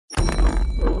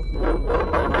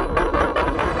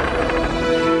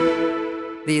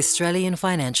The Australian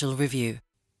Financial Review.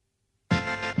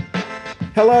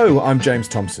 Hello, I'm James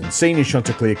Thompson, Senior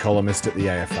Chanticleer columnist at the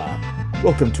AFR.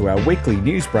 Welcome to our weekly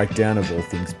news breakdown of all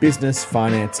things business,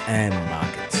 finance and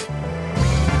markets.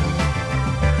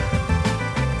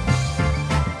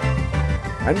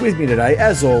 And with me today,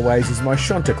 as always, is my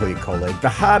Chanticleer colleague, the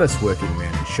hardest working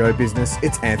man in show business.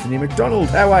 It's Anthony McDonald.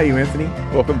 How are you, Anthony?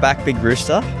 Welcome back, Big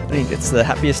Rooster. I think it's the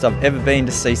happiest I've ever been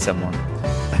to see someone.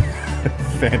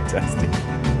 Fantastic.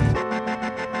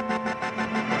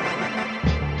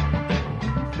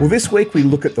 Well, this week we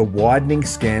look at the widening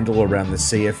scandal around the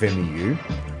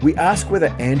CFMEU. We ask whether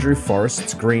Andrew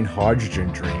Forrest's green hydrogen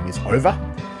dream is over.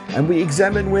 And we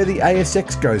examine where the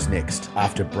ASX goes next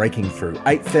after breaking through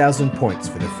 8,000 points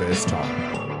for the first time.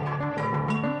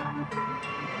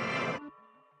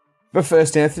 But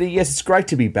first, Anthony, yes, it's great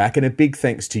to be back, and a big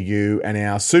thanks to you and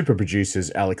our super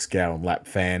producers, Alex Gow and Lap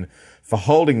Fan, for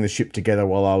holding the ship together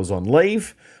while I was on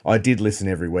leave. I did listen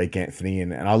every week, Anthony,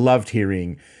 and I loved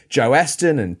hearing Joe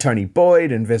Aston and Tony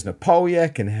Boyd and Vesna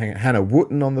Polyak and Hannah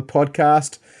Wooten on the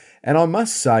podcast. And I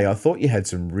must say, I thought you had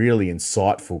some really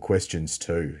insightful questions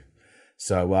too.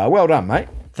 So well done, mate.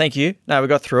 Thank you. No, we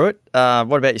got through it.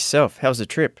 What about yourself? How was the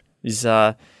trip? Is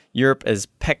Europe as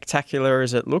spectacular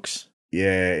as it looks?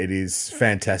 Yeah, it is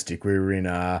fantastic. We were in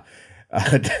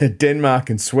Denmark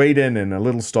and Sweden and a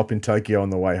little stop in Tokyo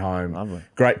on the way home. Lovely.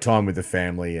 Great time with the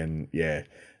family and yeah,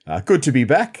 good to be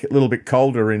back. A little bit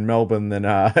colder in Melbourne than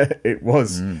it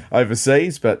was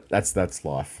overseas, but that's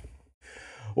life.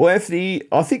 Well, Anthony,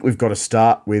 I think we've got to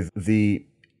start with the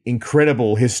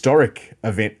incredible historic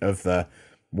event of the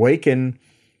week, and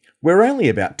we're only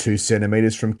about 2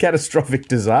 centimetres from catastrophic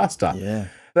disaster. Yeah.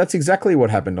 That's exactly what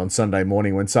happened on Sunday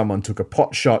morning when someone took a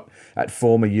pot shot at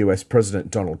former US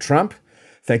President Donald Trump.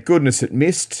 Thank goodness it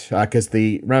missed, because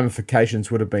the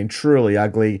ramifications would have been truly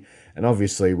ugly, and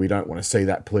obviously we don't want to see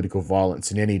that political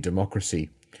violence in any democracy.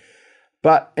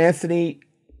 But, Anthony,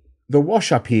 the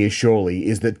wash-up here surely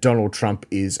is that Donald Trump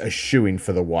is a shoo-in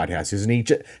for the White House, isn't he?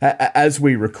 As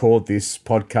we record this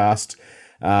podcast,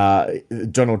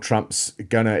 Donald Trump's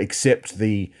going to accept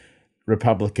the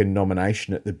Republican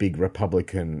nomination at the big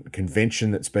Republican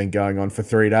convention that's been going on for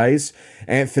 3 days.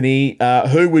 Anthony,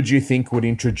 who would you think would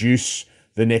introduce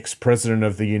the next president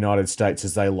of the United States,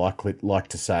 as they like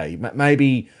to say?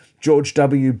 Maybe George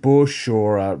W. Bush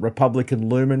or a Republican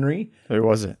luminary? Who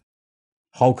was it?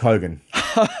 Hulk Hogan.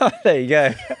 There you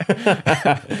go.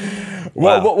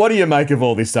 Well, what do you make of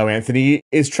all this, though, Anthony?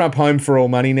 Is Trump home for all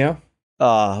money now?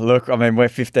 Look, I mean, we're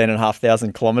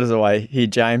 15,500 kilometres away here,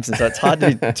 James, and so it's hard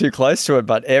to be too close to it,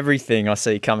 but everything I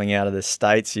see coming out of the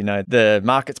States, you know, the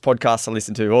markets podcasts I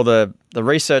listen to, all the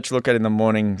research I look at in the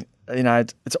morning, you know,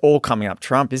 it's all coming up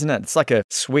Trump, isn't it? It's like a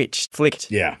switch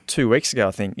flicked 2 weeks ago,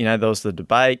 I think. You know, there was the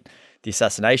debate, the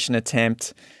assassination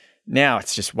attempt. Now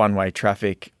it's just one-way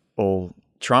traffic, all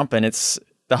Trump, and it's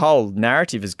the whole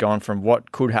narrative has gone from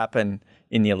what could happen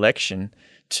in the election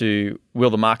to will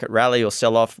the market rally or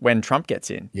sell off when Trump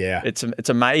gets in. Yeah. It's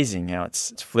amazing how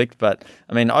it's flicked. But,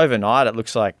 I mean, overnight it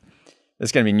looks like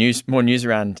there's going to be more news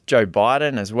around Joe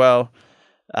Biden as well.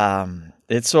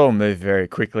 It's all moved very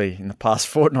quickly in the past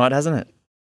fortnight, hasn't it?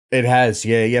 It has,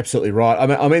 yeah, you're absolutely right.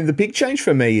 I mean, the big change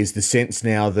for me is the sense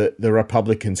now that the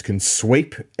Republicans can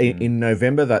sweep in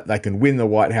November, that they can win the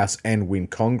White House and win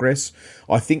Congress.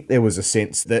 I think there was a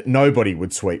sense that nobody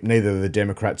would sweep, neither the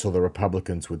Democrats or the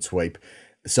Republicans would sweep.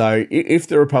 So if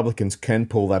the Republicans can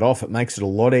pull that off, it makes it a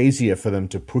lot easier for them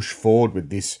to push forward with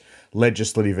this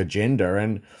legislative agenda.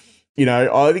 And, you know,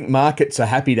 I think markets are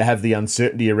happy to have the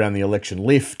uncertainty around the election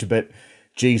lift, but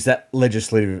geez, that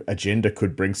legislative agenda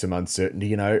could bring some uncertainty,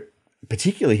 you know,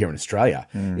 particularly here in Australia.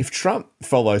 If Trump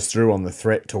follows through on the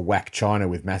threat to whack China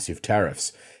with massive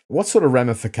tariffs, what sort of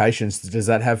ramifications does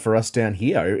that have for us down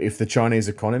here if the Chinese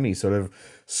economy sort of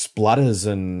splutters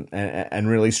and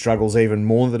really struggles even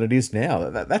more than it is now?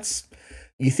 That's,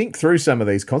 you think through some of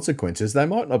these consequences, they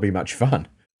might not be much fun.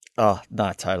 Oh,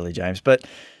 no, totally, James. But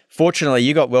fortunately,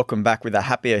 you got welcomed back with a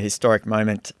happier historic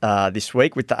moment this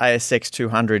week with the ASX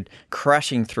 200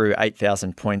 crashing through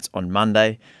 8,000 points on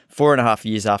Monday, 4.5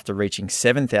 years after reaching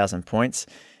 7,000 points.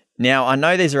 Now, I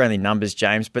know these are only numbers,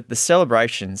 James, but the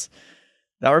celebrations,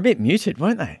 they were a bit muted,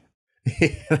 weren't they?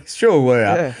 Yeah, sure were.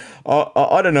 Yeah.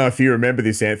 I don't know if you remember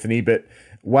this, Anthony, but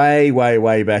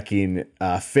way back in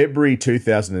February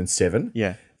 2007,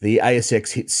 the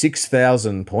ASX hit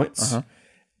 6,000 points. Uh-huh.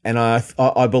 And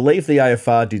I believe the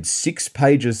AFR did 6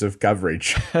 pages of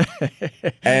coverage.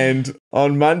 And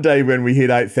on Monday when we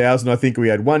hit 8,000, I think we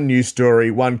had one news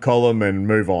story, one column, and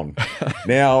move on.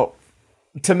 Now,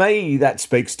 to me, that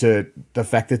speaks to the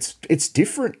fact that it's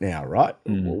different now, right?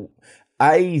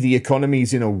 The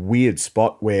economy's in a weird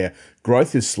spot where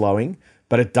growth is slowing,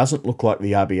 but it doesn't look like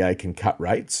the RBA can cut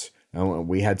rates.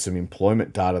 We had some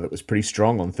employment data that was pretty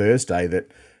strong on Thursday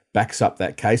that backs up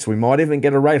that case. We might even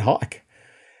get a rate hike.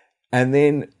 And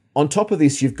then on top of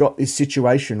this, you've got this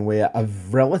situation where a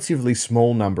relatively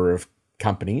small number of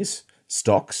companies,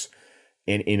 stocks,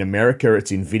 in America,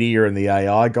 it's NVIDIA and the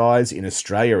AI guys. In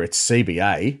Australia, it's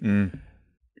CBA,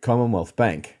 Commonwealth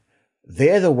Bank.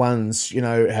 They're the ones,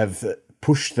 have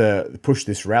pushed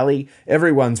this rally.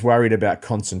 Everyone's worried about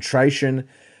concentration.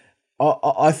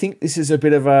 I think this is a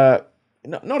bit of a,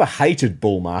 not a hated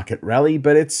bull market rally,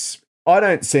 but I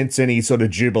don't sense any sort of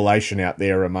jubilation out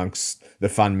there amongst the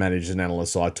fund managers and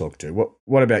analysts I talk to.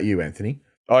 What about you, Anthony?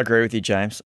 I agree with you,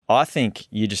 James. I think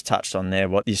you just touched on there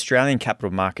what the Australian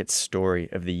capital markets story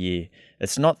of the year.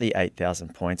 It's not the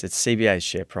 8,000 points. It's CBA's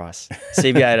share price.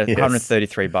 CBA at Yes.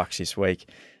 $133 this week.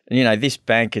 And, this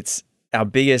bank, it's our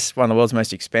biggest, one of the world's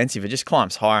most expensive. It just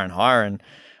climbs higher and higher. And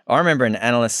I remember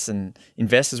analysts and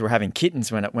investors were having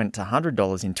kittens when it went to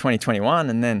 $100 in 2021.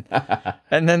 And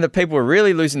then the people were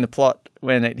really losing the plot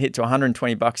when it hit to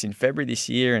 $120 in February this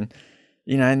year. And,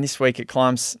 and this week it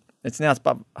climbs. It's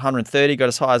above 130, got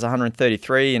as high as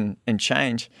 133 and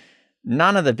change.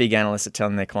 None of the big analysts are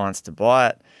telling their clients to buy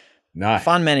it. No.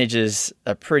 Fund managers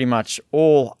are pretty much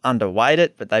all underweight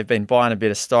it, but they've been buying a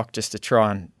bit of stock just to try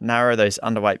and narrow those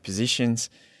underweight positions.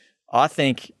 I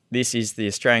think this is the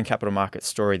Australian capital market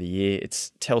story of the year. It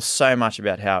tells so much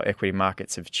about how equity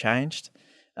markets have changed.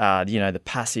 The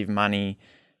passive money,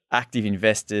 active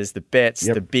investors, the bets,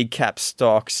 the big cap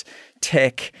stocks,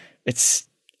 tech. It's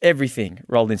everything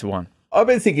rolled into one. I've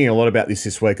been thinking a lot about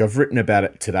this week. I've written about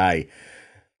it today.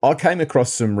 I came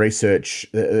across some research.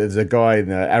 There's a guy in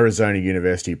the Arizona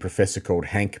University, professor called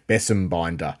Hank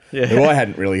Bessembinder, who I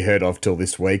hadn't really heard of till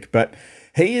this week, but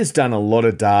he has done a lot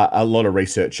of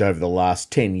research over the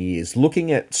last 10 years,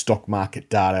 looking at stock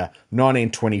market data,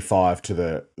 1925 to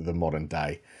the modern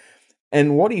day.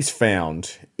 And what he's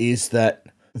found is that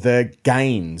the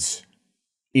gains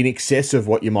in excess of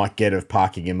what you might get of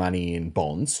parking your money in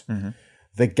bonds,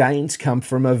 the gains come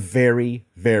from a very,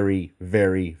 very,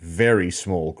 very, very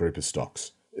small group of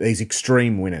stocks, these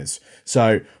extreme winners.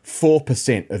 So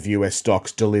 4% of US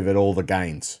stocks delivered all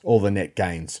the net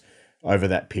gains over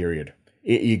that period.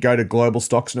 You go to global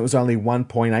stocks and it was only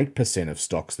 1.8% of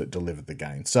stocks that delivered the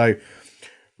gain. So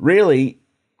really,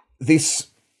 this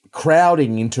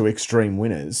crowding into extreme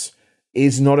winners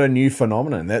is not a new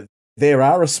phenomenon. That there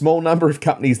are a small number of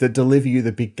companies that deliver you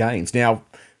the big gains. Now,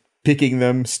 picking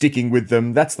them, sticking with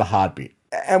them, that's the hard bit.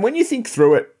 And when you think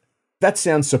through it, that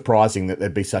sounds surprising that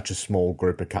there'd be such a small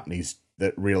group of companies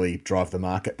that really drive the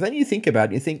market. But then you think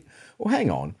about it, you think, well, hang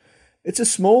on. It's a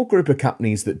small group of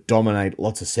companies that dominate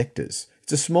lots of sectors.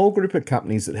 It's a small group of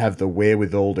companies that have the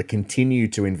wherewithal to continue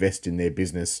to invest in their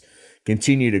business,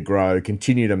 continue to grow,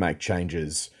 continue to make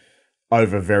changes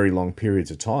over very long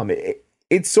periods of time.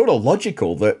 It's sort of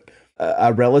logical that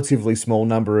a relatively small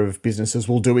number of businesses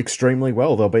will do extremely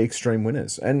well. They'll be extreme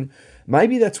winners. And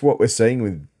maybe that's what we're seeing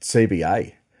with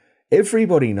CBA.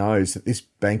 Everybody knows that this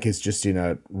bank is just in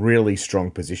a really strong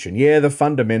position. Yeah, the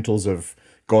fundamentals have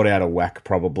got out of whack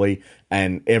probably,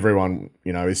 and everyone,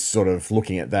 is sort of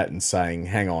looking at that and saying,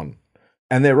 hang on.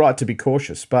 And they're right to be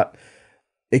cautious, but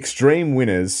extreme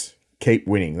winners keep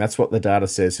winning. That's what the data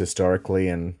says historically,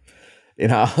 and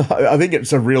I think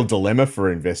it's a real dilemma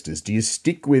for investors. Do you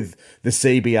stick with the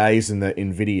CBAs and the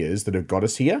NVIDIAs that have got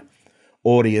us here?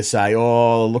 Or do you say,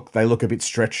 oh, look, they look a bit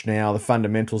stretched now, the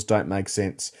fundamentals don't make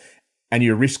sense, and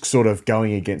you risk sort of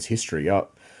going against history? I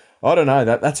don't know.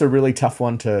 That's a really tough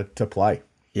one to play.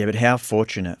 Yeah, but how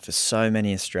fortunate for so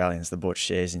many Australians that bought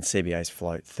shares in CBA's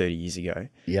float 30 years ago,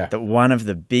 that one of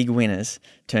the big winners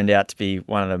turned out to be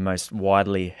one of the most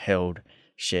widely held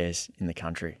shares in the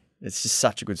country. It's just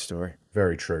such a good story.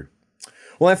 Very true.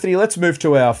 Well, Anthony, let's move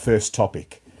to our first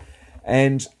topic.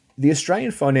 And the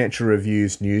Australian Financial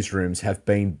Review's newsrooms have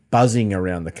been buzzing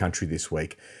around the country this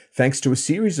week, thanks to a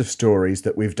series of stories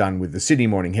that we've done with the Sydney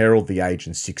Morning Herald, The Age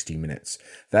and 60 Minutes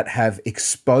that have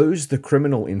exposed the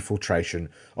criminal infiltration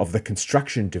of the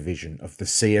construction division of the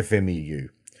CFMEU.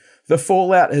 The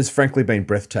fallout has frankly been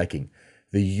breathtaking.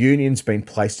 The union's been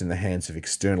placed in the hands of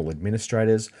external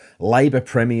administrators. Labor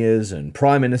premiers and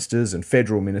prime ministers and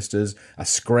federal ministers are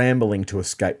scrambling to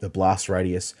escape the blast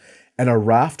radius, and a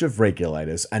raft of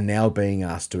regulators are now being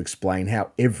asked to explain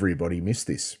how everybody missed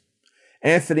this.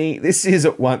 Anthony, this is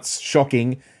at once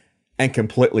shocking and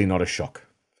completely not a shock.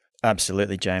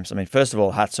 Absolutely, James. I mean, first of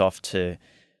all, hats off to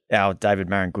our David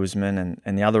Marin-Guzman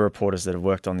and the other reporters that have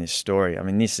worked on this story. I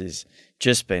mean, this has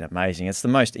just been amazing. It's the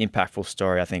most impactful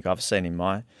story I think I've seen in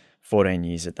my 14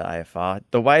 years at the AFR.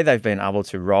 The way they've been able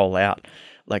to roll out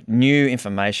like new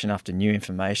information after new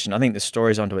information. I think the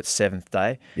story's onto its 7th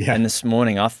day. Yeah. And this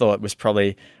morning I thought was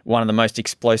probably one of the most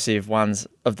explosive ones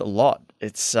of the lot.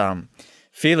 It's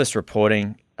fearless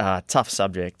reporting, tough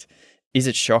subject. Is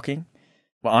it shocking?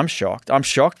 Well, I'm shocked. I'm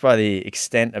shocked by the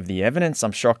extent of the evidence.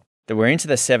 I'm shocked that we're into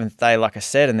the 7th day, like I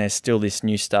said, and there's still this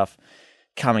new stuff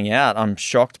coming out. I'm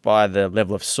shocked by the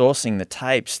level of sourcing, the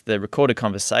tapes, the recorded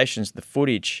conversations, the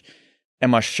footage.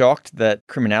 Am I shocked that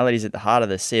criminality is at the heart of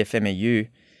the CFMEU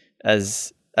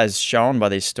as shown by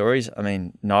these stories? I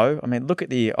mean, no. I mean, look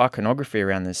at the iconography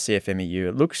around the CFMEU.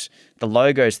 It looks, the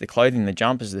logos, the clothing, the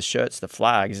jumpers, the shirts, the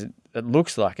flags, it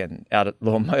looks like an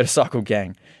outlaw motorcycle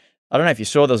gang. I don't know if you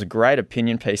saw, there was a great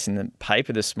opinion piece in the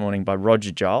paper this morning by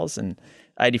Roger Giles, an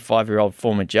 85-year-old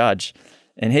former judge.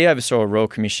 And he oversaw a Royal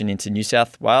Commission into New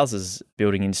South Wales's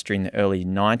building industry in the early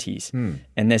 90s.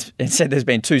 And it said there's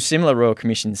been 2 similar Royal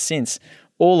Commissions since,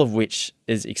 all of which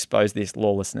has exposed this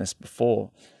lawlessness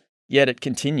before. Yet it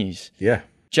continues. Yeah.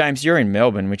 James, you're in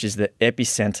Melbourne, which is the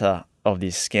epicenter of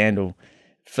this scandal.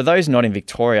 For those not in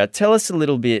Victoria, tell us a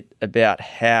little bit about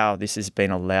how this has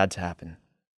been allowed to happen.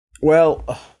 Well,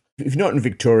 if you're not in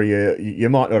Victoria, you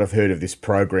might not have heard of this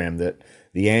program that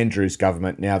the Andrews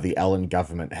government, now the Allen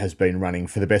government, has been running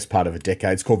for the best part of a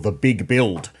decade. It's called the Big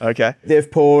Build. Okay.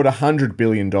 They've poured $100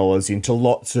 billion into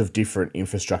lots of different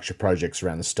infrastructure projects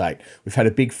around the state. We've had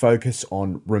a big focus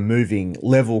on removing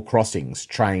level crossings,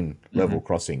 train level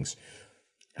crossings.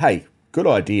 Hey, good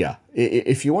idea.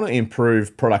 If you want to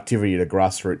improve productivity at a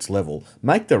grassroots level,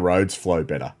 make the roads flow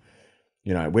better.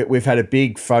 You know, we've had a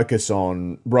big focus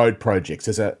on road projects.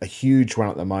 There's a huge one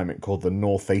at the moment called the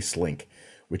Northeast Link,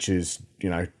 which is, you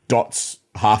know, dots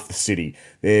half the city.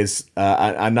 There's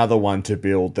another one to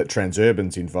build that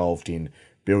Transurban's involved in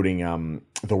building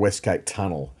the West Cape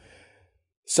Tunnel.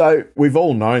 So we've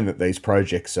all known that these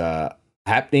projects are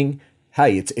happening.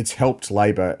 Hey, it's helped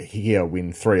Labor here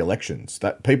win 3 elections.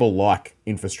 That people like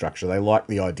infrastructure. They like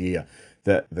the idea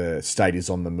that the state is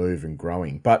on the move and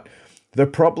growing. But the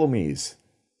problem is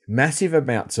massive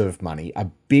amounts of money, a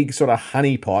big sort of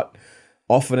honeypot,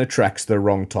 often attracts the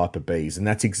wrong type of bees. And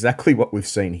that's exactly what we've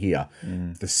seen here.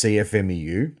 The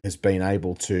CFMEU has been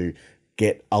able to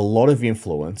get a lot of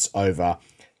influence over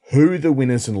who the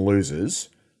winners and losers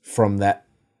from that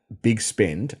big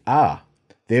spend are.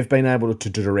 They've been able to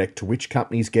direct which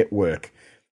companies get work,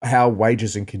 how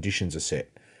wages and conditions are set.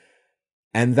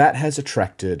 And that has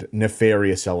attracted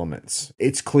nefarious elements.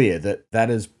 It's clear that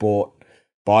has brought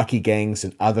bikie gangs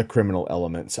and other criminal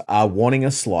elements are wanting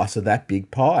a slice of that big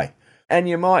pie. And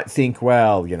you might think,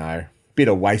 well, you know, bit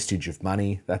of wastage of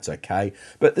money, that's okay.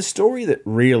 But the story that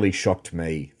really shocked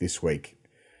me this week,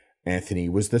 Anthony,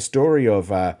 was the story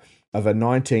of a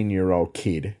 19-year-old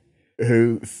kid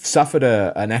who suffered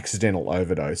an accidental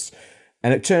overdose.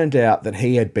 And it turned out that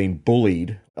he had been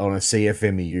bullied on a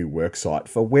CFMEU worksite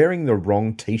for wearing the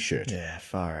wrong T-shirt. Yeah,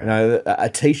 far out. You know, a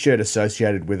T-shirt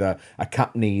associated with a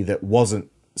company that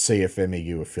wasn't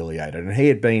CFMEU affiliated. And he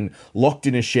had been locked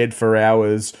in a shed for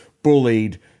hours,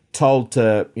 bullied, told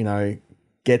to, you know,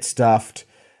 get stuffed,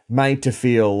 made to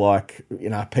feel like, you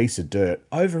know, a piece of dirt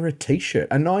over a T-shirt.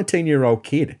 A 19-year-old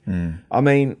kid. I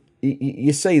mean,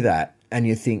 you see that and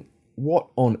you think, what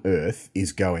on earth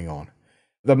is going on?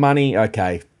 The money,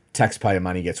 okay, taxpayer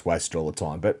money gets wasted all the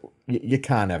time, but you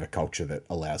can't have a culture that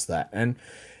allows that. And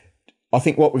I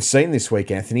think what we've seen this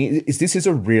week, Anthony, is this is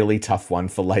a really tough one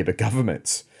for Labor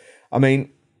governments. I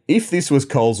mean, if this was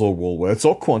Coles or Woolworths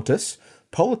or Qantas,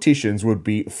 politicians would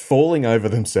be falling over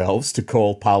themselves to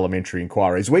call parliamentary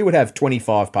inquiries. We would have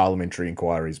 25 parliamentary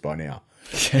inquiries by now.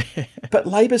 But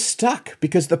Labor's stuck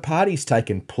because the party's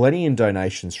taken plenty in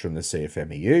donations from the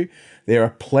CFMEU. There are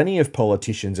plenty of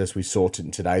politicians, as we saw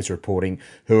in today's reporting,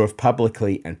 who have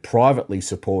publicly and privately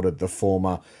supported the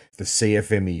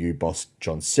CFMEU boss,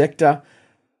 John Sector.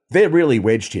 They're really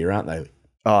wedged here, aren't they?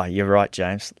 Oh, you're right,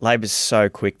 James. Labor's so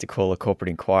quick to call a corporate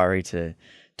inquiry to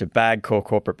bag core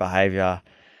corporate behaviour.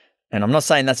 And I'm not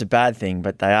saying that's a bad thing,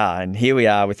 but they are. And here we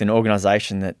are with an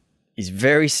organisation that is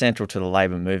very central to the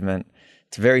Labor movement.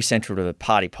 It's very central to the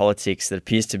party politics that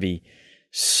appears to be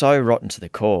so rotten to the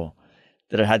core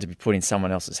that it had to be put in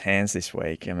someone else's hands this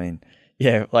week. I mean,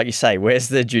 yeah, like you say, where's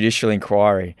the judicial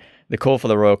inquiry, the call for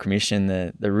the Royal Commission,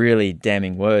 the really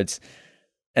damning words?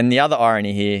 And the other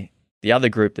irony here, the other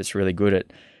group that's really good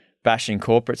at bashing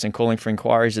corporates and calling for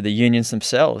inquiries are the unions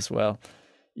themselves. Well,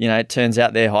 you know, it turns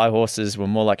out their high horses were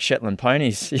more like Shetland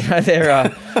ponies. You know,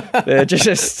 they're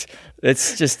just,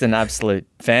 it's just an absolute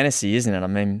fantasy, isn't it? I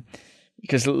mean,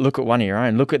 because look at one of your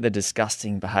own. Look at the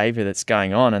disgusting behaviour that's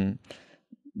going on. And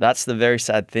that's the very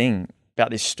sad thing.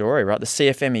 about this story, right? The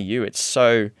CFMEU, it's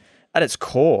so, at its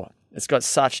core, it's got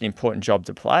such an important job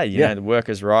to play. You know, the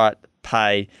workers' right,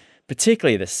 pay,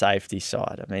 particularly the safety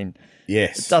side. I mean,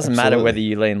 yes, it doesn't matter whether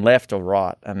you lean left or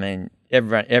right. I mean,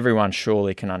 everyone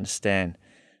surely can understand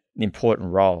the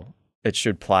important role it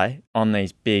should play on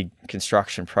these big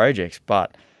construction projects,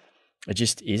 but it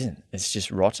just isn't. It's just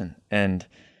rotten. And,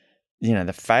 you know,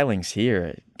 the failings here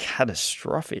are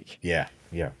catastrophic. Yeah.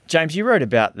 James, you wrote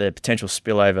about the potential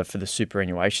spillover for the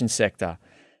superannuation sector.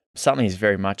 Something is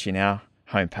very much in our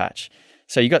home patch.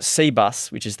 So you got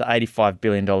CBUS, which is the $85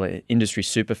 billion industry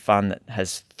super fund that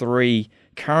has 3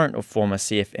 current or former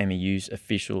CFMEU's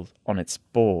officials on its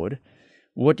board.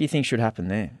 What do you think should happen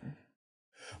there?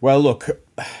 Well, look,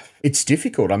 it's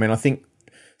difficult. I mean, I think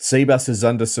CBUS is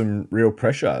under some real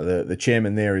pressure. The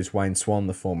chairman there is Wayne Swan,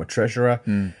 the former treasurer.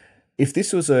 If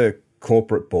this was a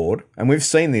corporate board, and we've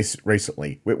seen this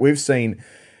recently, we've seen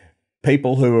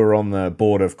people who are on the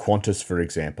board of Qantas, for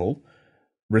example,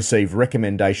 receive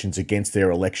recommendations against their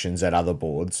elections at other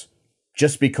boards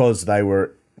just because they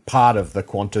were part of the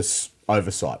Qantas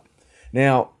oversight.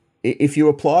 Now, if you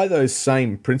apply those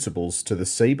same principles to the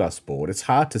CBUS board, it's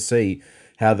hard to see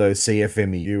how those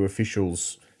CFMEU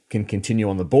officials can continue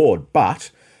on the board.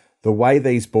 But the way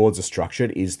these boards are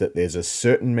structured is that there's a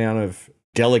certain amount of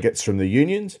delegates from the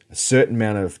unions, a certain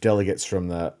amount of delegates from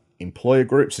the employer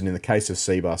groups, and in the case of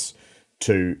CBUS,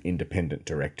 2 independent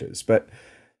directors. But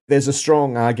there's a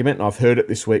strong argument, and I've heard it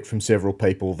this week from several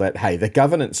people, that, hey, the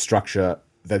governance structure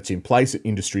that's in place at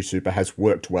Industry Super has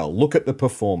worked well. Look at the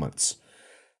performance.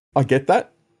 I get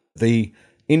that. The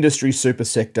Industry Super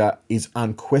sector is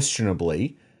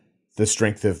unquestionably the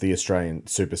strength of the Australian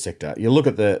super sector. You look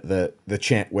at the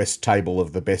Chant West table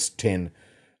of the best 10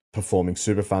 performing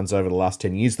super funds over the last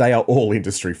 10 years. They are all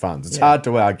industry funds. It's hard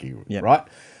to argue, right?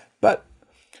 But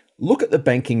look at the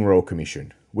Banking Royal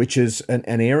Commission, which is an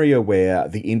area where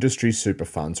the industry super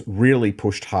funds really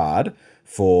pushed hard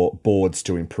for boards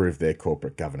to improve their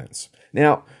corporate governance.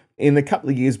 Now, in the couple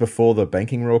of years before the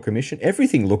Banking Royal Commission,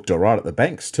 everything looked all right at the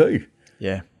banks too.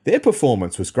 Yeah. Their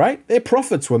performance was great. Their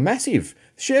profits were massive.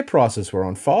 Share prices were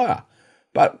on fire.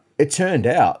 But it turned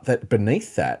out that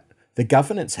beneath that, the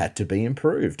governance had to be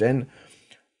improved. And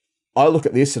I look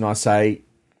at this and I say,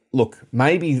 look,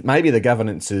 maybe the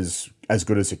governance is as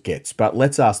good as it gets, but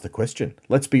let's ask the question.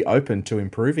 Let's be open to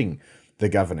improving the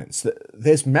governance.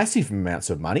 There's massive amounts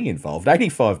of money involved,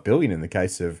 85 billion in the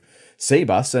case of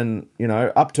CBUS, and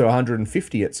up to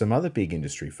 150 at some other big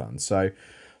industry funds. So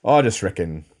I just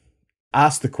reckon,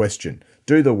 ask the question,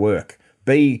 do the work,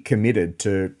 be committed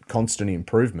to constant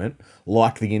improvement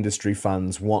like the industry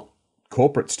funds want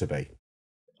corporates to be.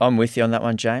 I'm with you on that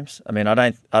one, James. I mean, I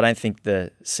don't think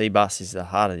the CBUS is the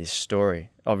heart of this story.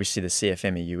 Obviously, the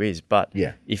CFMEU is, but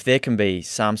if there can be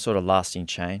some sort of lasting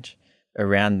change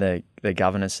around the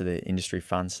governance of the industry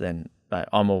funds, then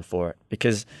I'm all for it.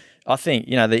 Because I think,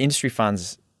 the industry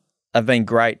funds have been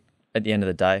great at the end of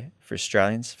the day for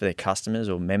Australians, for their customers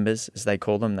or members, as they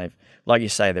call them. They've, like you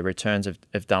say, their returns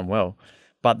have done well.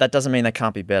 But that doesn't mean they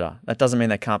can't be better. That doesn't mean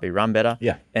they can't be run better.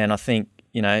 Yeah. And I think,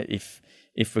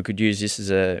 if we could use this as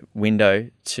a window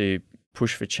to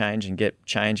push for change and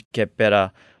get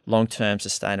better long-term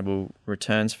sustainable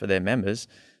returns for their members,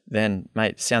 then,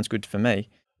 mate, sounds good for me.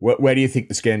 Where do you think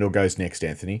the scandal goes next,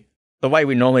 Anthony? The way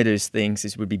we normally do things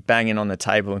is we'd be banging on the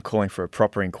table and calling for a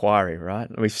proper inquiry, right?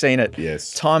 We've seen it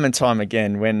time and time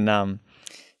again when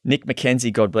Nick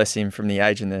McKenzie, God bless him, from The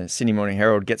Age and the Sydney Morning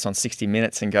Herald gets on 60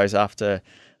 Minutes and goes after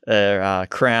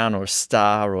Crown or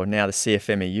Star or now the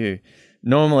CFMEU.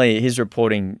 Normally his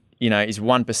reporting, is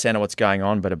 1% of what's going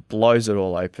on, but it blows it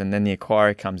all open. Then the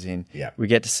inquiry comes in. Yeah. We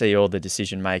get to see all the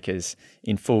decision makers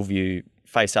in full view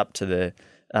face up to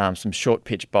some short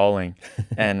pitch bowling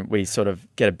and we sort of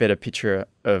get a better picture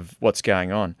of what's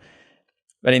going on.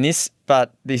 But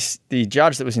the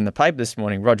judge that was in the paper this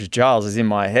morning, Roger Giles, is in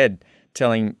my head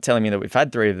telling me that we've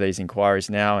had 3 of these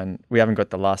inquiries now and we haven't got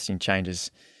the lasting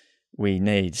changes we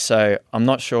need. So I'm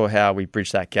not sure how we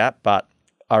bridge that gap, but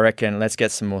I reckon let's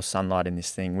get some more sunlight in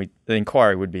this thing. The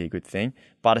inquiry would be a good thing,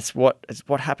 but it's what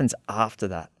happens after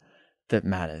that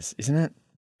matters, isn't it?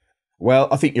 Well,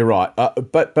 I think you're right,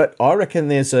 but I reckon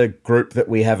there's a group that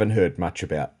we haven't heard much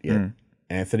about yet,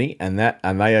 Anthony, and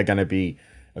they are going to be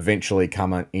eventually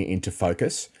come into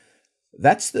focus.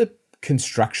 That's the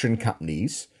construction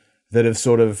companies that have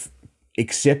sort of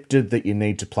accepted that you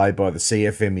need to play by the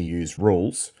CFMEU's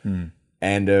rules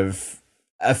and have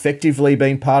effectively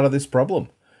been part of this problem.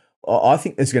 I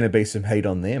think there's going to be some heat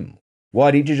on them. Why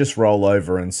did you just roll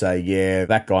over and say, yeah,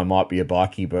 that guy might be a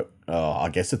bikie, but I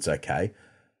guess it's okay?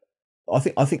 I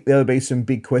think there'll be some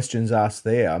big questions asked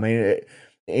there. I mean,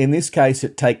 In this case,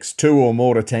 it takes two or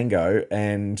more to tango,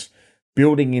 and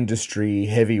building industry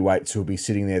heavyweights will be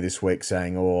sitting there this week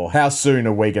saying, oh, how soon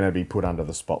are we going to be put under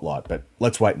the spotlight? But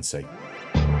let's wait and see.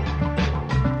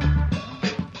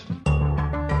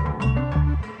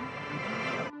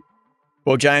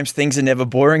 Well, James, things are never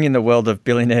boring in the world of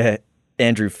billionaire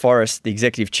Andrew Forrest, the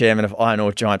executive chairman of iron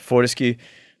ore giant Fortescue.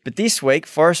 But this week,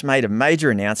 Forrest made a major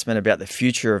announcement about the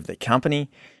future of the company.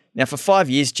 Now, for 5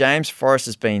 years, James, Forrest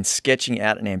has been sketching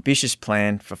out an ambitious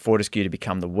plan for Fortescue to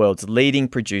become the world's leading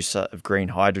producer of green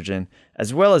hydrogen,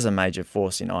 as well as a major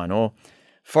force in iron ore.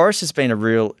 Forrest has been a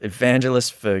real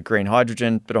evangelist for green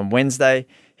hydrogen, but on Wednesday,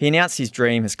 he announced his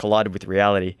dream has collided with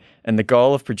reality, and the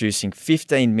goal of producing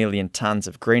 15 million tonnes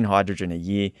of green hydrogen a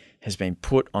year has been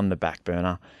put on the back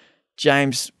burner.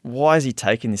 James, why has he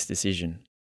taken this decision?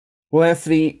 Well,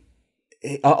 Anthony,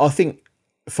 I think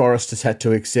Forrest has had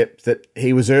to accept that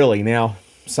he was early. Now,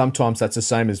 sometimes that's the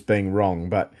same as being wrong,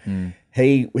 but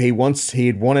he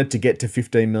had wanted to get to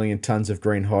 15 million tonnes of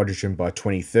green hydrogen by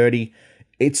 2030.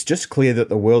 It's just clear that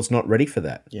the world's not ready for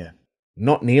that. Yeah.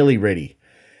 Not nearly ready.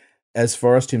 As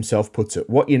Forrest himself puts it,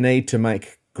 what you need to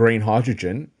make green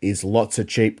hydrogen is lots of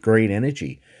cheap green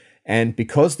energy. And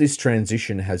because this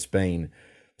transition has been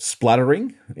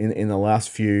spluttering in the last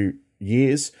few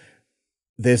years,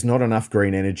 there's not enough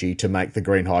green energy to make the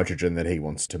green hydrogen that he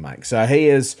wants to make. So he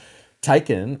has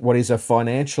taken what is a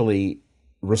financially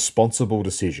responsible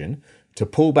decision to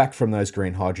pull back from those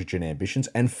green hydrogen ambitions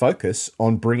and focus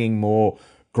on bringing more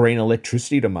green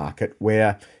electricity to market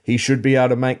where he should be able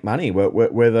to make money,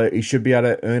 where he should be able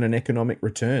to earn an economic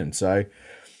return. So,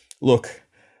 look,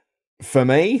 for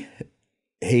me,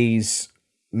 he's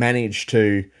managed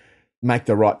to make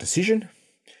the right decision.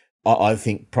 I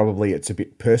think probably it's a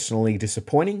bit personally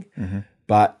disappointing,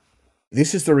 but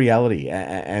this is the reality,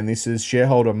 and this is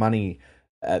shareholder money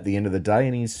at the end of the day,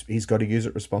 and he's got to use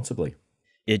it responsibly.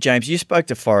 Yeah, James, you spoke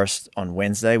to Forrest on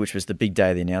Wednesday, which was the big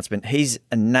day of the announcement. He's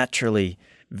a naturally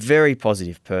very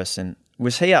positive person.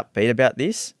 Was he upbeat about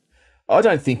this? I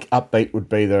don't think upbeat would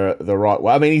be the right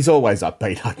way. I mean, he's always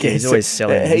upbeat, I guess. Yeah, he's always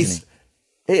selling it, isn't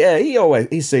he?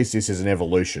 He sees this as an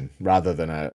evolution rather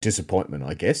than a disappointment,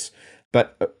 I guess.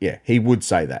 But yeah, he would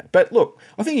say that. But look,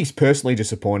 I think he's personally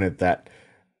disappointed that,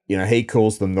 he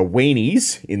calls them the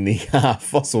weenies in the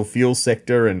fossil fuel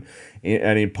sector and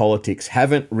in politics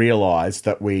haven't realised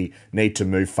that we need to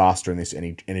move faster in this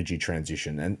energy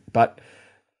transition. But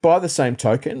by the same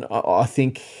token, I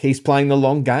think he's playing the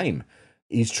long game.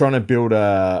 He's trying to build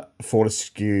a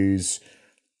Fortescue's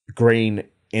green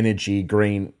energy,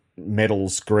 green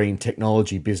metals, green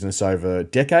technology business over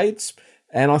decades.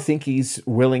 And I think he's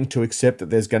willing to accept that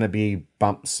there's going to be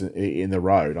bumps in the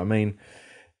road. I mean,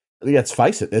 let's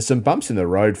face it, there's some bumps in the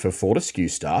road for Fortescue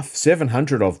staff.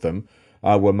 700 of them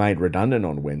were made redundant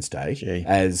on Wednesday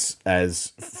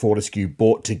as Fortescue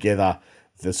brought together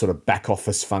the sort of back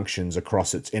office functions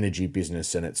across its energy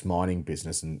business and its mining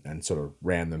business and sort of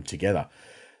ran them together.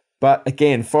 But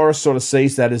again, Forrest sort of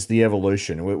sees that as the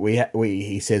evolution.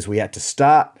 He says we had to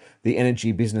start the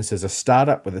energy business as a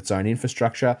startup with its own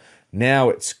infrastructure. Now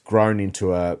it's grown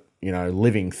into a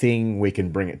living thing. We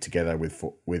can bring it together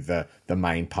with the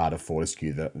main part of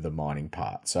Fortescue, the mining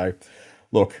part. So,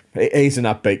 look, he's an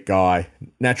upbeat guy,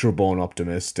 natural born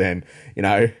optimist, and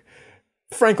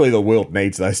frankly, the world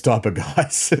needs those type of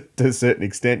guys to a certain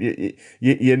extent.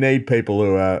 You need people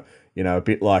who are a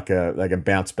bit like they can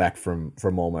bounce back from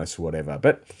almost whatever.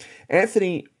 But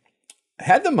Anthony,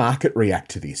 how'd the market react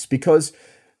to this? Because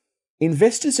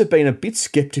investors have been a bit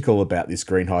skeptical about this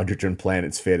green hydrogen plan,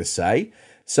 it's fair to say.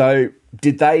 So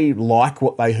did they like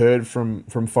what they heard from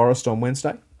Forrest on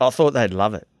Wednesday? I thought they'd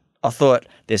love it. I thought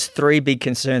there's three big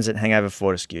concerns that hang over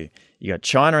Fortescue. You got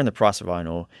China and the price of iron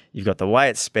ore. You've got the way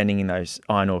it's spending in those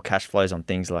iron ore cash flows on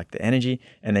things like the energy,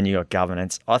 and then you got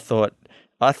governance. I thought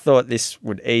this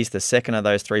would ease the second of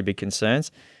those three big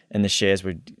concerns, and the shares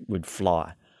would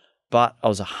fly. But I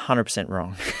was 100%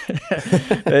 wrong.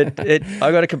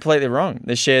 I got it completely wrong.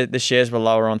 The shares were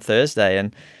lower on Thursday,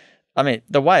 and I mean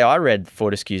the way I read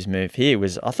Fortescue's move here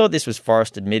was I thought this was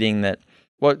Forrest admitting that.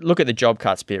 Well, look at the job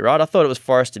cuts bit, right? I thought it was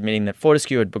Forrest admitting that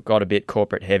Fortescue had got a bit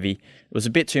corporate heavy. It was a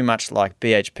bit too much like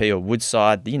BHP or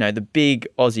Woodside, the big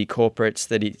Aussie corporates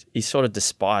that he sort of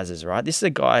despises, right? This is a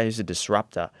guy who's a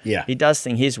disruptor. Yeah. He does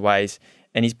things his ways,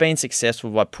 and he's been successful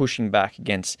by pushing back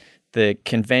against the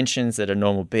conventions that a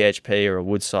normal BHP or a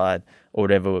Woodside or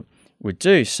whatever would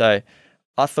do. So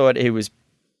I thought he was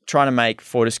trying to make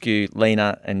Fortescue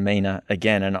leaner and meaner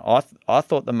again, and I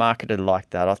thought the market had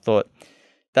liked that. I thought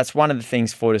that's one of the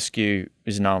things Fortescue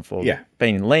is known for. Yeah.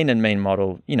 Being a lean and mean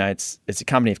model. It's a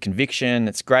company of conviction.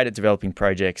 It's great at developing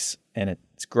projects, and it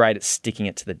It's great at sticking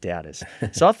it to the doubters.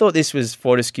 So I thought this was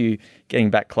Fortescue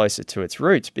getting back closer to its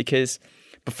roots, because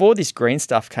before this green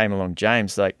stuff came along,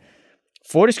 James, like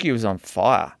Fortescue was on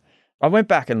fire. I went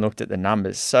back and looked at the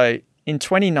numbers. So in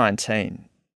 2019,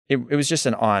 it was just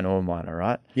an iron ore miner,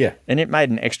 right? Yeah. And it made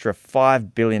an extra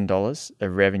 $5 billion of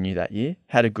revenue that year,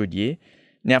 had a good year.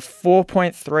 Now,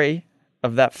 4.3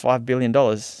 of that $5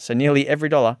 billion, so nearly every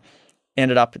dollar,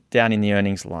 ended up down in the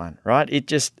earnings line, right? It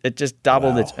just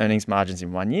doubled its earnings margins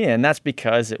in 1 year. And that's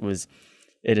because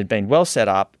it had been well set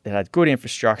up, it had good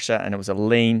infrastructure, and it was a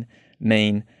lean,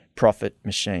 mean profit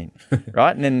machine,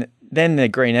 right? And then the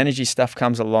green energy stuff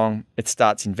comes along, it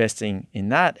starts investing in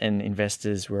that, and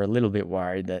investors were a little bit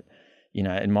worried that,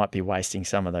 it might be wasting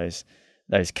some of those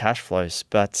cash flows.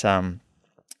 But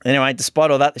anyway, despite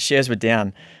all that, the shares were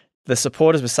down. The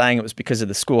supporters were saying it was because of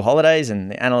the school holidays and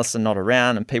the analysts are not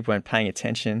around and people weren't paying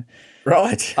attention.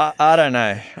 Right. I don't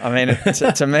know. I mean,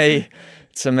 to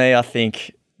me, I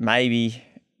think maybe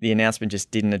the announcement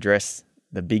just didn't address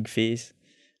the big fears,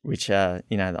 which are,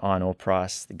 the iron ore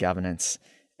price, the governance,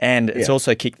 and it's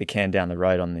also kicked the can down the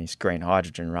road on this green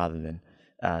hydrogen rather than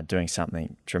doing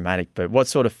something dramatic. But what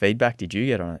sort of feedback did you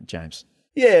get on it, James?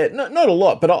 Yeah, not a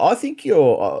lot, but I think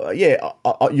you're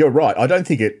right. I don't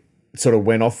think it sort of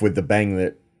went off with the bang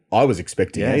that I was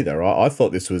expecting either. I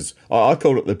thought this was, I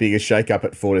called it the biggest shake-up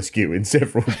at Fortescue in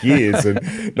several years, and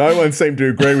no one seemed to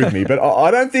agree with me. But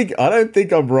I don't think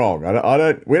I'm wrong.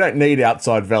 We don't need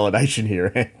outside validation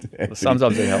here. Well,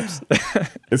 sometimes it helps.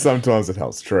 Sometimes it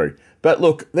helps. True. But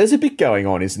look, there's a bit going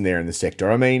on, isn't there, in the sector?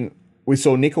 I mean, we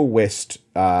saw Nickel West,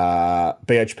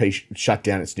 BHP shut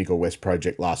down its Nickel West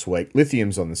project last week.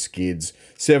 Lithium's on the skids.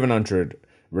 700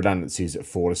 redundancies at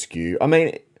Fortescue. I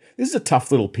mean, this is a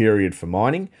tough little period for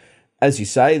mining. As you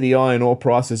say, the iron ore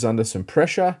price is under some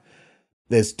pressure.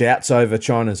 There's doubts over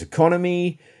China's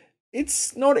economy.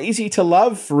 It's not easy to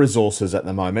love for resources at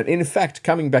the moment. In fact,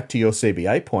 coming back to your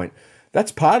CBA point,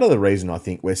 that's part of the reason I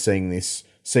think we're seeing this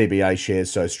CBA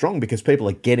shares so strong, because people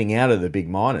are getting out of the big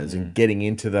miners and getting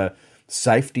into the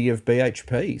safety of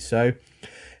BHP. So,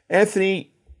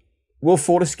 Anthony, will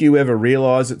Fortescue ever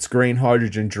realise its green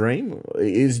hydrogen dream?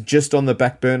 Is just on the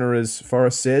back burner, as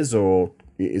Forrest says, or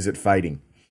is it fading?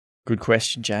 Good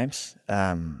question, James.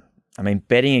 I mean,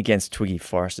 betting against Twiggy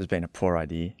Forrest has been a poor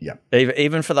idea. Yeah.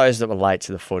 Even for those that were late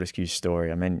to the Fortescue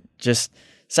story. I mean, just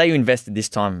say you invested this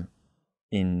time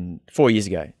in 4 years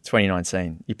ago,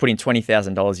 2019. You put in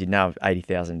 $20,000, you'd now have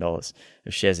 $80,000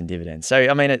 of shares and dividends. So,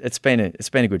 I mean, it's been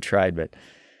a good trade, but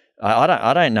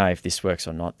I don't know if this works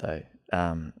or not, though.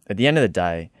 At the end of the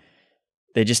day,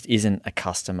 there just isn't a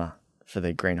customer for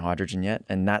the green hydrogen yet,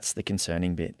 and that's the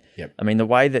concerning bit. Yep. I mean, the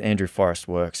way that Andrew Forrest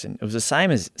works, and it was the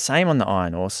same on the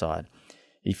iron ore side.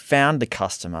 He found the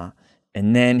customer,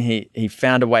 and then he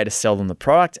found a way to sell them the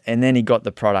product, and then he got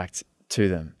the product to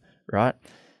them, right?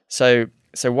 So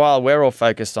while we're all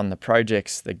focused on the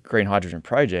projects, the green hydrogen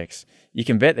projects, you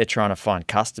can bet they're trying to find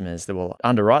customers that will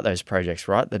underwrite those projects,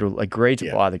 right? That will agree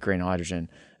to buy the green hydrogen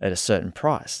at a certain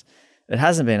price. It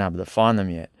hasn't been able to find them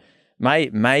yet.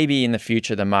 Maybe in the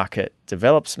future the market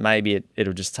develops. Maybe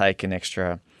it'll just take an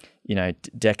extra,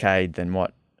 decade than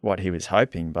what he was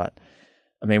hoping. But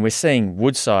I mean, we're seeing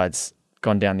Woodside's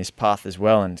gone down this path as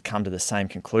well and come to the same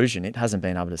conclusion. It hasn't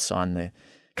been able to sign the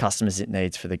customers it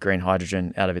needs for the green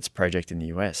hydrogen out of its project in the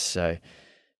US. So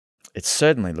it's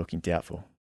certainly looking doubtful.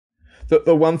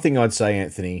 The one thing I'd say,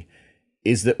 Anthony,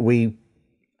 is that we,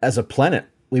 as a planet,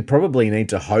 we probably need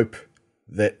to hope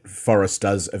that Forrest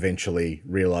does eventually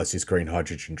realise his green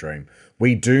hydrogen dream.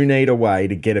 We do need a way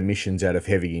to get emissions out of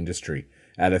heavy industry,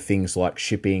 out of things like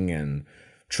shipping and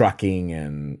trucking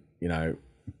and,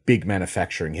 big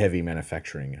manufacturing, heavy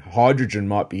manufacturing. Hydrogen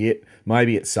might be it.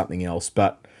 Maybe it's something else,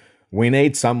 but we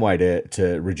need some way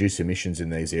to reduce emissions in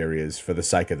these areas for the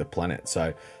sake of the planet.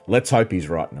 So let's hope he's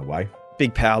right in a way.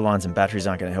 Big power lines and batteries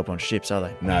aren't going to help on ships, are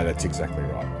they? No, that's exactly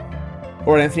right.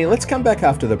 All right, Anthony, let's come back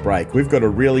after the break. We've got a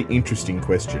really interesting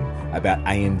question about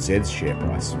ANZ's share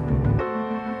price.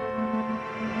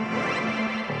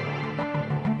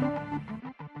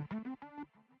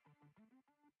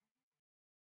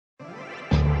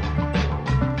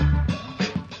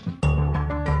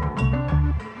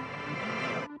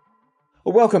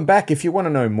 Well, welcome back. If you want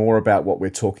to know more about what we're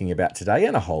talking about today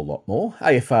and a whole lot more,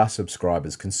 AFR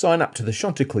subscribers can sign up to the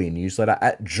Chanticleer newsletter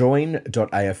at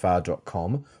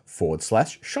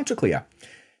join.afr.com/Chanticleer.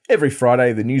 Every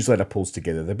Friday, the newsletter pulls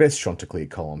together the best Chanticleer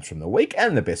columns from the week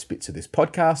and the best bits of this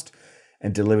podcast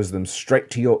and delivers them straight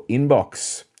to your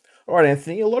inbox. All right,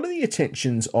 Anthony, a lot of the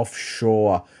attention's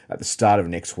offshore at the start of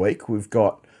next week. We've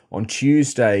got, on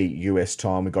Tuesday, US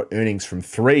time, we've got earnings from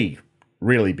three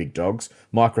really big dogs,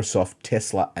 Microsoft,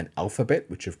 Tesla, and Alphabet,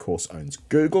 which of course owns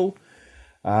Google.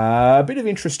 A bit of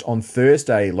interest on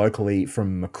Thursday locally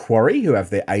from Macquarie, who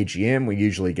have their AGM. We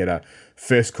usually get a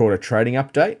first quarter trading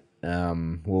update.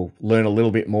 We'll learn a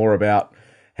little bit more about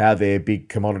how their big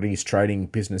commodities trading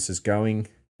business is going,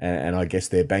 and I guess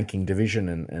their banking division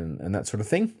and that sort of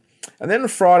thing. And then on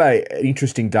Friday, an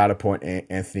interesting data point,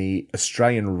 Anthony,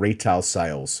 Australian retail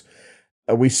sales.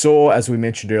 We saw, as we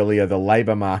mentioned earlier, the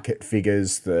labour market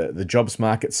figures, the jobs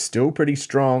market's still pretty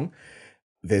strong.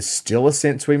 There's still a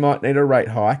sense we might need a rate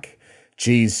hike.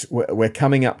 Geez, we're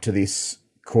coming up to this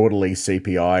quarterly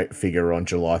CPI figure on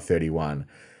July 31.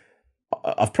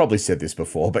 I've probably said this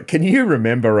before, but can you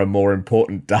remember a more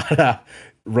important data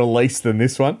release than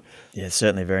this one? Yeah, it's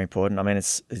certainly very important. I mean,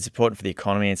 it's important for the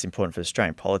economy. It's important for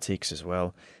Australian politics as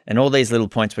well. And all these little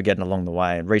points we're getting along the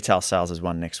way. Retail sales is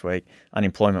one next week.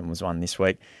 Unemployment was one this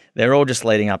week. They're all just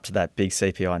leading up to that big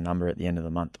CPI number at the end of the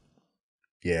month.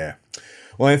 Yeah.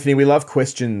 Well, Anthony, we love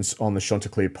questions on the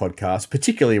Chanticleer podcast,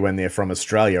 particularly when they're from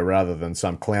Australia rather than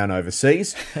some clown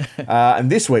overseas. And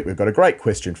this week we've got a great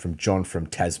question from John from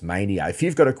Tasmania. If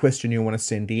you've got a question you want to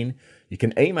send in, you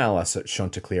can email us at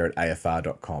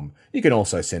chanticleer@afr.com. You can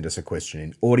also send us a question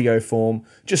in audio form.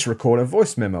 Just record a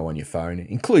voice memo on your phone,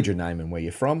 include your name and where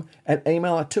you're from, and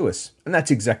email it to us. And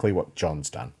that's exactly what John's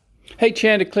done. Hey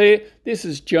Chanticleer, this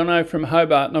is Jono from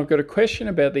Hobart, and I've got a question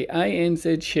about the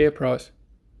ANZ share price.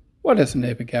 Why doesn't it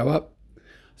ever go up? I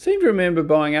seem to remember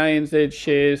buying ANZ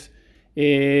shares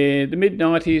in the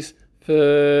mid-90s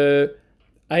for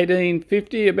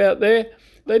 $18.50, about there.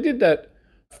 They did that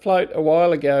float a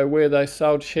while ago where they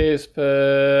sold shares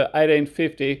for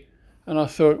 $18.50, and I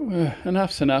thought,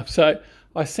 enough's enough. So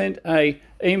I sent a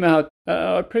email.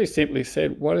 I pretty simply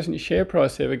said, why doesn't your share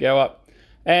price ever go up?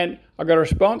 And I got a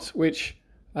response which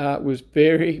was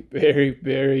very, very,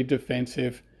 very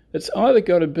defensive. It's either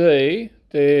got to be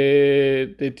their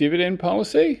dividend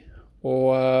policy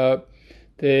or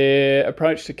their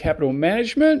approach to capital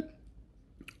management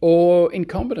or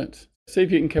incompetence. See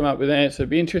if you can come up with an answer. I'd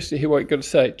be interested to hear what you've got to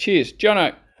say. Cheers.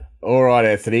 Jono. All right,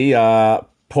 Anthony.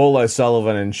 Paul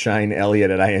O'Sullivan and Shane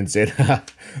Elliott at ANZ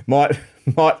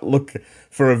might look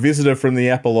for a visitor from the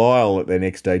Apple Isle at their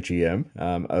next AGM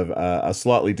of a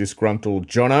slightly disgruntled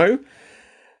Jono.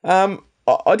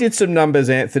 I did some numbers,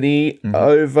 Anthony. Mm-hmm.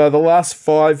 Over the last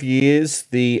 5 years,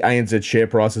 the ANZ share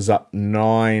price is up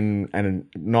 9%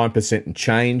 and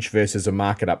change versus a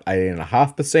market up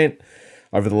 18.5%.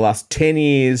 Over the last 10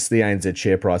 years, the ANZ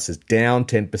share price is down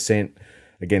 10%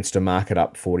 against a market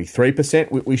up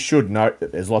 43%. We should note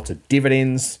that there's lots of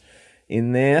dividends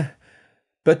in there.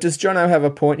 But does Jono have a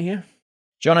point here?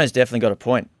 Jono's definitely got a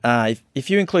point. If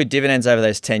you include dividends over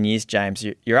those 10 years, James,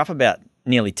 you're up about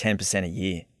nearly 10% a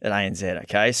year at ANZ,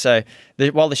 okay? So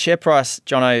while the share price,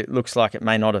 Jono, looks like it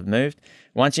may not have moved,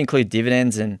 once you include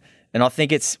dividends, and I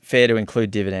think it's fair to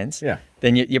include dividends,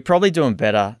 then you're probably doing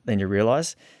better than you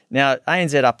realise. Now,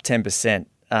 ANZ up 10%.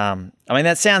 I mean,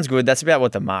 that sounds good. That's about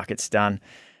what the market's done.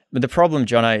 But the problem,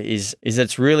 Jono, is that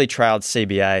it's really trailed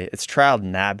CBA. It's trailed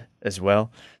NAB as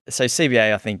well. So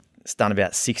CBA, I think, has done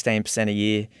about 16% a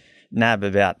year. NAB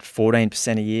about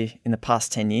 14% a year in the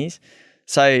past 10 years.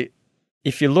 So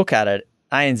if you look at it,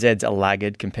 ANZ's a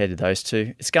laggard compared to those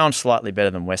two. It's going slightly better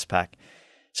than Westpac.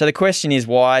 So the question is,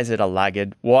 why is it a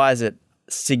laggard? Why is it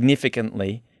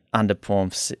significantly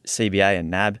underperformed CBA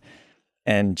and NAB?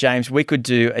 And James, we could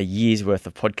do a year's worth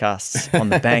of podcasts on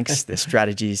the banks, their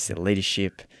strategies, their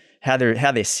leadership, how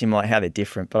they're similar, how they're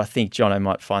different. But I think Jono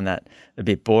might find that a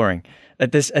bit boring.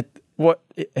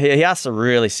 He asked a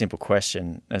really simple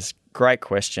question. It's a great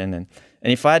question. And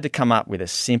if I had to come up with a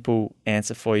simple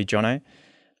answer for you, Jono,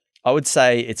 I would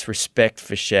say it's respect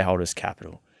for shareholders'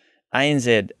 capital.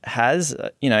 ANZ has,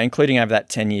 including over that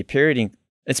 10-year period,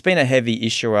 it's been a heavy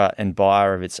issuer and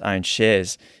buyer of its own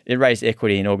shares. It raised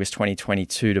equity in August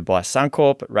 2022 to buy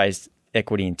Suncorp. It raised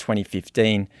equity in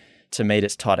 2015 to meet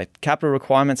its tighter capital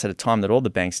requirements at a time that all the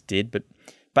banks did. But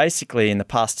basically, in the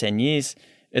past 10 years,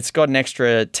 it's got an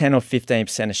extra 10 or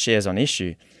 15% of shares on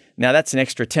issue. Now, that's an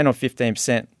extra 10 or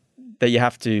 15% that you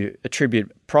have to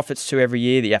attribute profits to every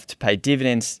year, that you have to pay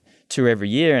dividends to every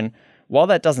year. And while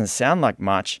that doesn't sound like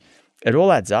much, it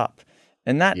all adds up.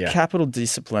 And that capital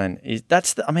discipline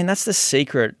that's the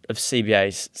secret of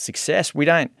CBA's success.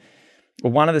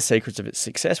 One of the secrets of its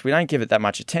success, we don't give it that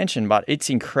much attention, but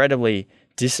it's incredibly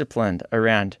disciplined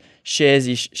around share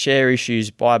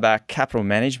issues, buyback, capital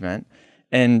management.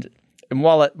 And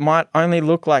while it might only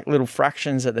look like little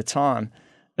fractions at the time,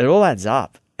 it all adds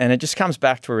up. And it just comes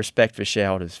back to a respect for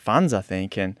shareholders' funds, I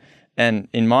think. And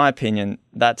in my opinion,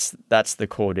 that's the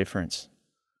core difference.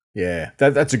 Yeah,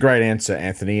 that's a great answer,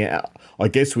 Anthony. I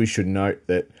guess we should note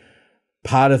that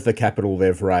part of the capital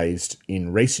they've raised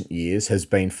in recent years has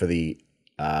been for the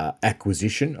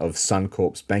acquisition of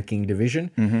Suncorp's banking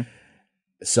division. Mm-hmm.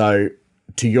 So,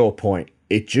 to your point,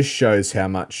 it just shows how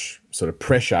much sort of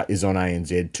pressure is on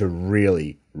ANZ to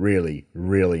really, really,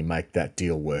 really make that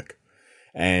deal work.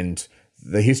 And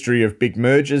the history of big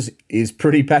mergers is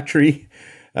pretty patchy.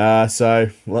 So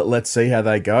let's see how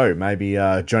they go. Maybe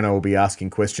Jono will be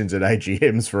asking questions at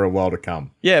AGMs for a while to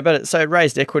come. Yeah, but so it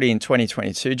raised equity in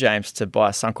 2022, James, to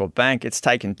buy Suncorp Bank. It's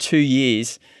taken 2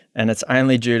 years, and it's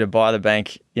only due to buy the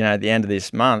bank, at the end of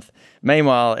this month.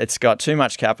 Meanwhile, it's got too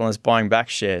much capital and it's buying back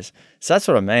shares. So that's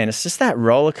what I mean. It's just that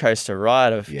roller coaster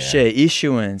ride of share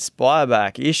issuance,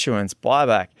 buyback, issuance,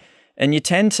 buyback. And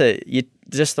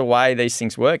just the way these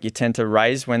things work, you tend to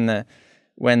raise when the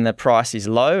price is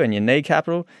low and you need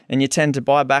capital, and you tend to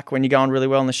buy back when you're going really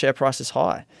well and the share price is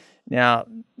high. Now,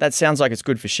 that sounds like it's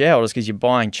good for shareholders because you're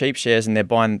buying cheap shares and they're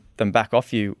buying them back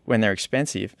off you when they're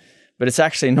expensive, but it's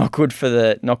actually not good for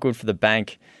the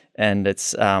bank, and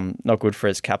it's not good for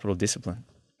its capital discipline.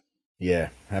 Yeah,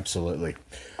 absolutely.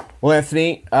 Well,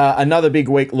 Anthony, another big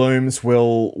week looms.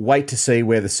 We'll wait to see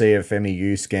where the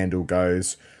CFMEU scandal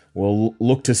goes. We'll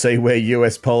look to see where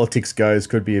US politics goes.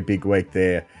 Could be a big week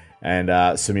there.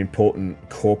 And some important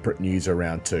corporate news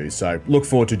around too. So look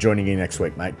forward to joining you next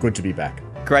week, mate. Good to be back.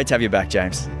 Great to have you back,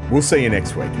 James. We'll see you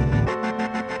next week.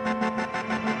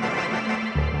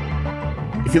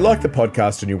 If you like the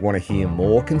podcast and you want to hear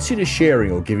more, consider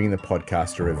sharing or giving the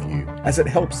podcast a review, as it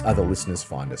helps other listeners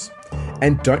find us.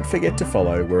 And don't forget to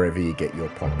follow wherever you get your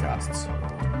podcasts.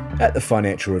 At the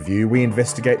Financial Review, we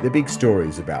investigate the big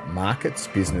stories about markets,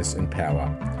 business and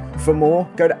power. For more,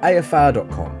 go to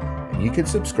afr.com. You can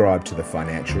subscribe to the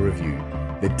Financial Review,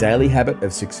 the daily habit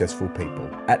of successful people,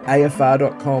 at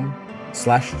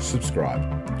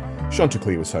afr.com/subscribe.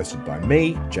 Chanticleer was hosted by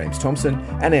me, James Thompson,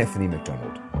 and Anthony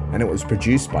McDonald, and it was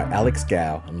produced by Alex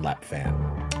Gow and Lap Fan.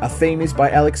 Our theme is by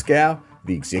Alex Gow.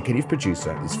 The executive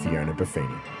producer is Fiona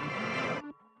Buffini.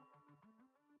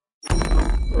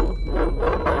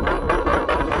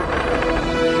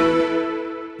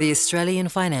 The Australian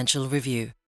Financial Review.